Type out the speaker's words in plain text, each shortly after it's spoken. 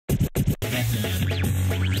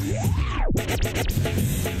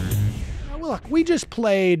Well, look, we just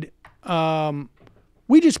played, I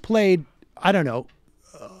don't know,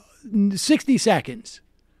 60 seconds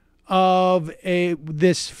of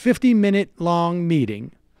this 50-minute long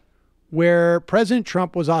meeting where President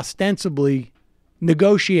Trump was ostensibly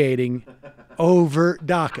negotiating over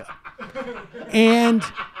DACA. And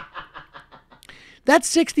that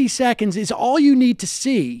 60 seconds is all you need to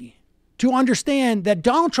see to understand that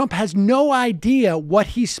Donald Trump has no idea what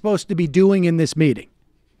he's supposed to be doing in this meeting.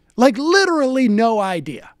 Like, literally no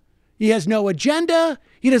idea. He has no agenda.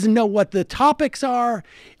 He doesn't know what the topics are.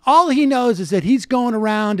 All he knows is that he's going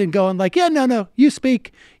around and going like, yeah, no, you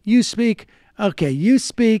speak. Okay, you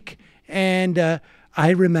speak. And I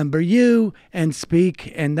remember you and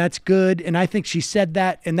speak. And that's good. And I think she said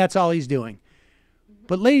that. And that's all he's doing.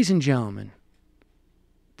 But ladies and gentlemen,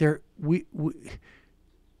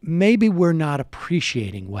 maybe we're not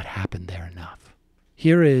appreciating what happened there enough.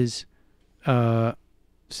 Here is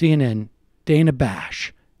CNN, Dana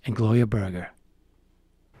Bash, and Gloria Berger.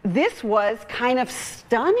 This was kind of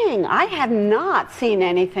stunning. I have not seen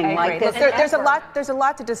anything like this. There's a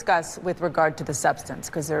lot to discuss with regard to the substance,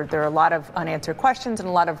 because there are a lot of unanswered questions and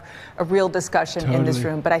a lot of real discussion in this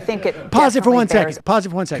room. But I think it Pause it for one second.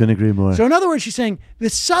 Couldn't agree more. So in other words, she's saying the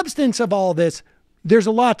substance of all this, there's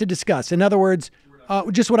a lot to discuss. In other words,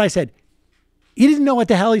 just what I said. He doesn't know what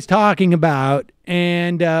the hell he's talking about,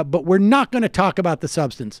 and but we're not going to talk about the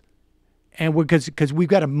substance, and because we've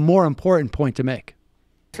got a more important point to make.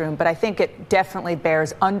 But I think it definitely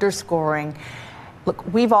bears underscoring.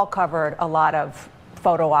 Look, we've all covered a lot of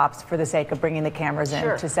photo ops for the sake of bringing the cameras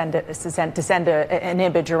in to send an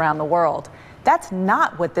image around the world. That's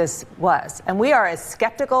not what this was, and we are as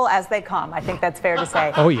skeptical as they come. I think that's fair to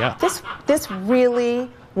say. Oh yeah. This really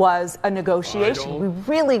was a negotiation. We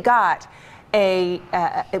really got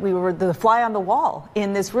we were the fly on the wall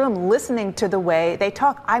in this room, listening to the way they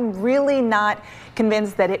talk. I'm really not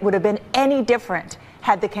convinced that it would have been any different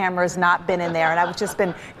had the cameras not been in there. And I've just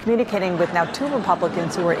been communicating with now 2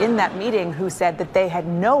 Republicans who were in that meeting who said that they had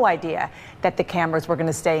no idea that the cameras were going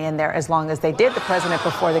to stay in there as long as they did. The president,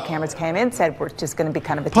 before the cameras came in, said we're just going to be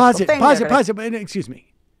kind of a typical thing. Pause it. Excuse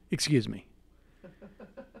me.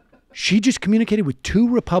 She just communicated with 2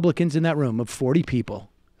 Republicans in that room of 40 people,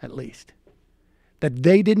 at least, that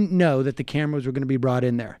they didn't know that the cameras were going to be brought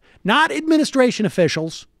in there. Not administration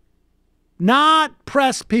officials, not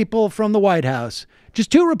press people from the White House, just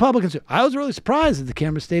 2 Republicans. I was really surprised that the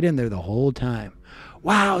cameras stayed in there the whole time.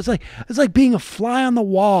 Wow, it's like being a fly on the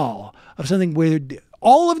wall of something where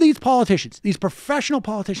all of these politicians, these professional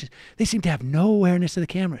politicians, they seem to have no awareness of the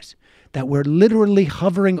cameras, that we're literally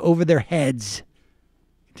hovering over their heads.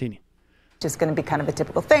 Continue. Just going to be kind of a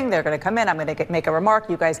typical thing. They're going to come in. I'm going to make a remark.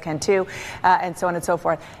 You guys can too, and so on and so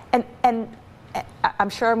forth. And I'm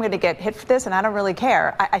sure I'm going to get hit for this, and I don't really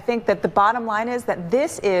care. I think that the bottom line is that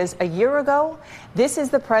this is, a year ago, this is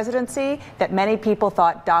the presidency that many people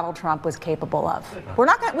thought Donald Trump was capable of. We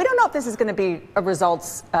don't know if this is going to be a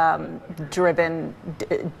results-driven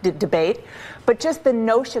debate, but just the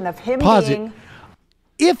notion of him being.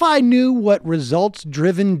 If I knew what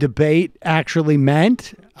results-driven debate actually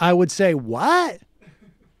meant, I would say, what?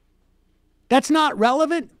 That's not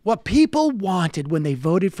relevant. What people wanted when they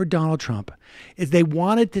voted for Donald Trump is they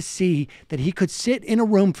wanted to see that he could sit in a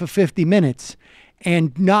room for 50 minutes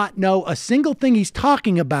and not know a single thing he's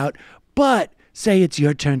talking about, but say it's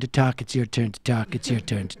your turn to talk, it's your turn to talk, it's your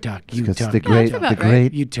turn to talk. You talk. The great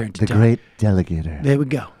delegator. There we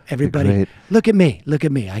go. Everybody, look at me.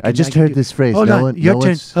 I just heard this phrase. Hold on, your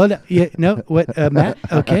turn. Hold on. Yeah, no, what, Matt?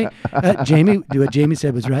 Okay. Jamie, what Jamie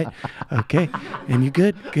said was right. Okay. And you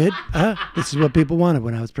good? Good. This is what people wanted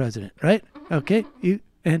when I was president, right? Okay. You,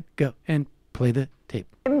 and go, and play the tape.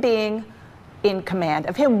 Him being in command,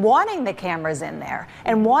 of him wanting the cameras in there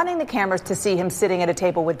and wanting the cameras to see him sitting at a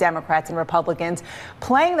table with Democrats and Republicans,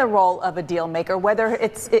 playing the role of a deal maker, whether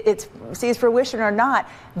it's sees fruition or not.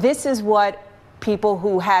 This is what people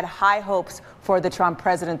who had high hopes for the Trump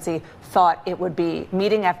presidency thought it would be,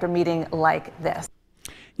 meeting after meeting like this.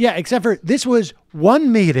 Yeah, except for this was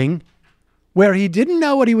one meeting where he didn't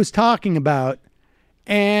know what he was talking about,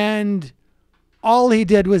 and all he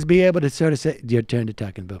did was be able to sort of say, your turn to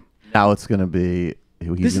talk, and boom. Now it's going to be,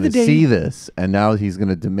 he's going to see this, and now he's going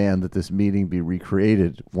to demand that this meeting be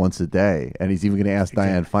recreated once a day. And he's even going to ask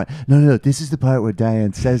Diane Fine, no, this is the part where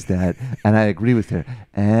Diane says that, and I agree with her.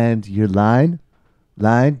 And your line,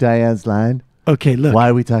 Diane's line. Okay, look. Why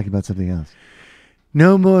are we talking about something else?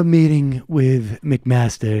 No more meeting with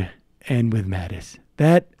McMaster and with Mattis.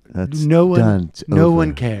 That's no one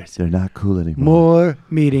cares. They're not cool anymore. More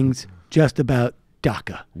meetings just about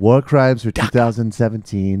DACA. War crimes for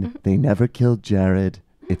 2017. They never killed Jared.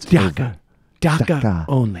 It's DACA. over. DACA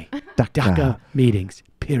only. DACA. DACA meetings,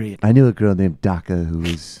 period. I knew a girl named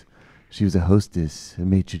DACA she was a hostess, a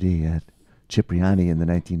maitre d' at Cipriani in the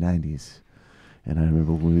 1990s. And I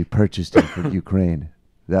remember when we purchased it from Ukraine.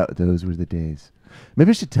 Those were the days. Maybe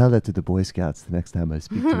I should tell that to the Boy Scouts the next time I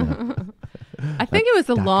speak to them. I think it was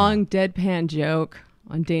a long deadpan joke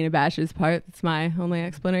on Dana Bash's part. That's my only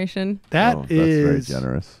explanation. That's very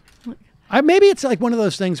generous. Maybe it's like one of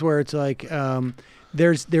those things where it's like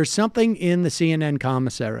there's something in the CNN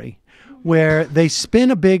commissary where they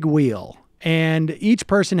spin a big wheel and each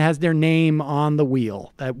person has their name on the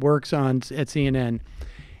wheel that works at CNN.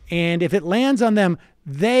 And if it lands on them,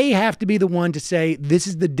 they have to be the one to say, this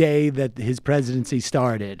is the day that his presidency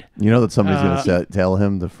started. You know that somebody's going to tell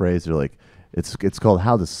him the phrase, they're like, it's called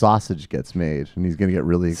How the Sausage Gets Made. And he's going to get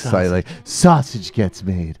really excited, like, sausage gets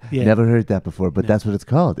made. Yeah. Never heard that before, but that's what it's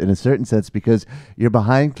called in a certain sense because you're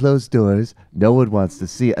behind closed doors. No one wants to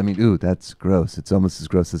see it. I mean, ooh, that's gross. It's almost as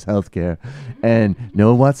gross as healthcare. And no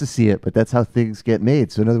one wants to see it, but that's how things get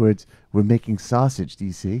made. So in other words, we're making sausage, do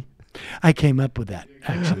you see? I came up with that,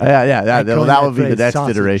 actually. Yeah. Well, that would be the next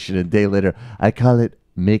sausage. iteration. A day later, I call it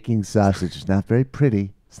making sausage. It's not very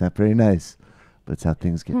pretty. It's not very nice, but it's how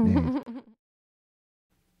things get made.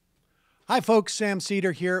 Hi, folks. Sam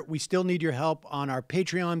Seder here. We still need your help on our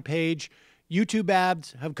Patreon page. YouTube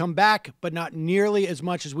ads have come back, but not nearly as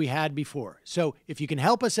much as we had before. So if you can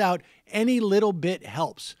help us out, any little bit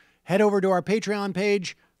helps. Head over to our Patreon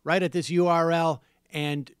page right at this URL,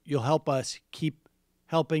 and you'll help us keep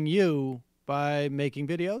helping you by making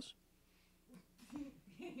videos